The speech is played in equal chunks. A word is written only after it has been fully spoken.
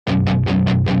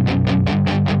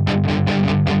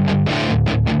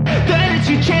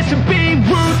your chance to be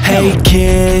ruthless. Hey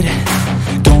kid,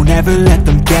 don't ever let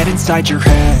them get inside your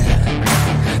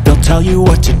head. They'll tell you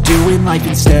what to do in life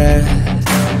instead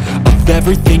of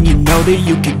everything you know that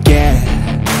you could get.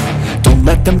 Don't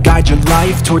let them guide your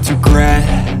life towards regret.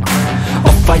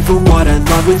 I'll fight for what I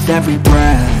love with every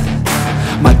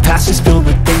breath. My past is filled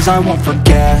with things I won't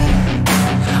forget.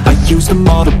 I use them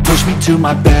all to push me to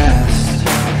my best.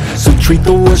 So treat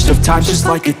the worst of times just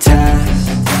like a test.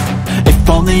 If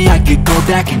only I could go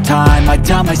back in time, I'd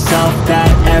tell myself that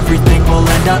everything will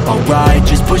end up alright.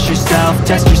 Just push yourself,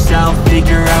 test yourself,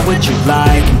 figure out what you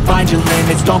like, and find your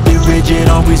limits, don't be rigid,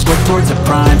 always work towards a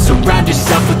prime. Surround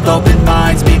yourself with open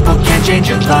minds, people can change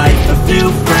your life. A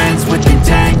few friends with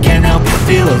intent can help you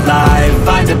feel alive.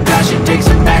 Find a passion, take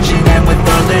some action, and with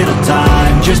a little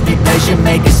time, just be patient,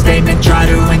 make a statement, try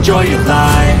to enjoy your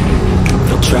life.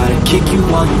 They'll try to kick you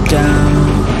while you're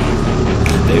down.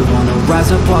 They wanna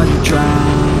rise up while you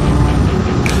drown.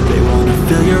 They wanna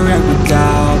fill your head with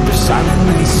doubt. They're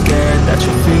silently scared that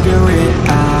you'll figure it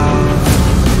out.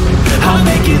 I'll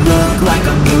make it look like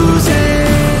I'm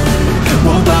losing,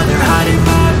 won't bother hiding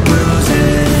my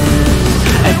bruises.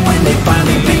 And when they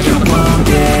finally think you're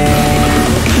wounded,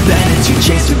 then it's your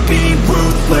chance to be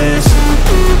ruthless.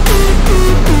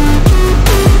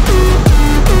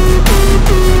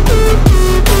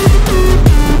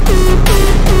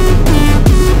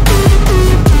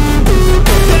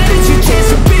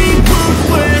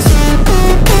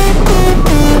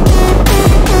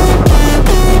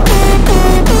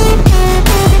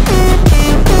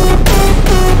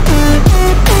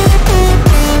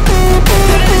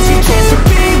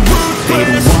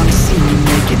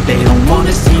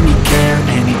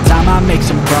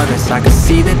 I can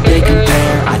see that they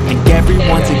compare. I think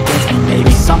everyone's against me,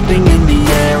 maybe something in the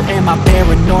air. Am I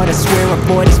paranoid? I swear a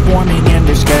void is forming and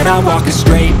they're scared. I walk a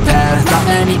straight path, not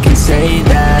many can say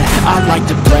that. I like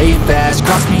to play fast,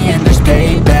 cross me and there's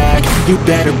payback. You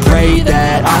better pray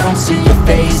that I don't see your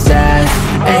face at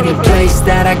any place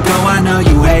that I go. I know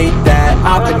you hate that.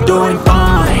 I've been doing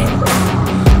fine,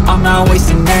 I'm not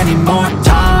wasting any more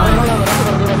time.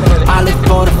 I live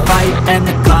for the fight and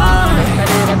the climb,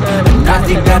 and I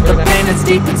think that the pain that's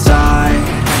deep inside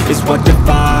is what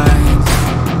defines.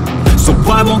 So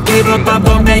I won't give up, I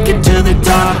won't make it to the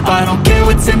top. I don't care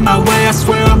what's in my way, I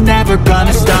swear I'm never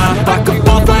gonna stop. I could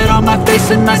fall flat on my face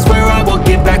and I swear I won't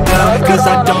get back up, cause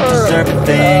I don't deserve a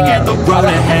thing and the road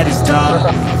ahead is tough.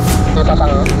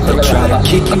 They'll try to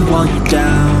kick you while you're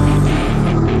down.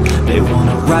 They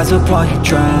wanna rise up while you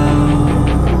drown.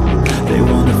 They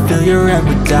wanna fill your head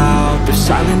with doubt. They're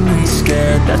silently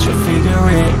scared that you'll figure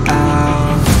it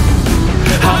out.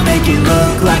 I'll make it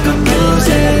look like I'm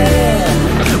losing,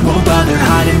 won't bother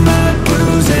hiding my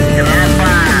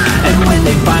bruises.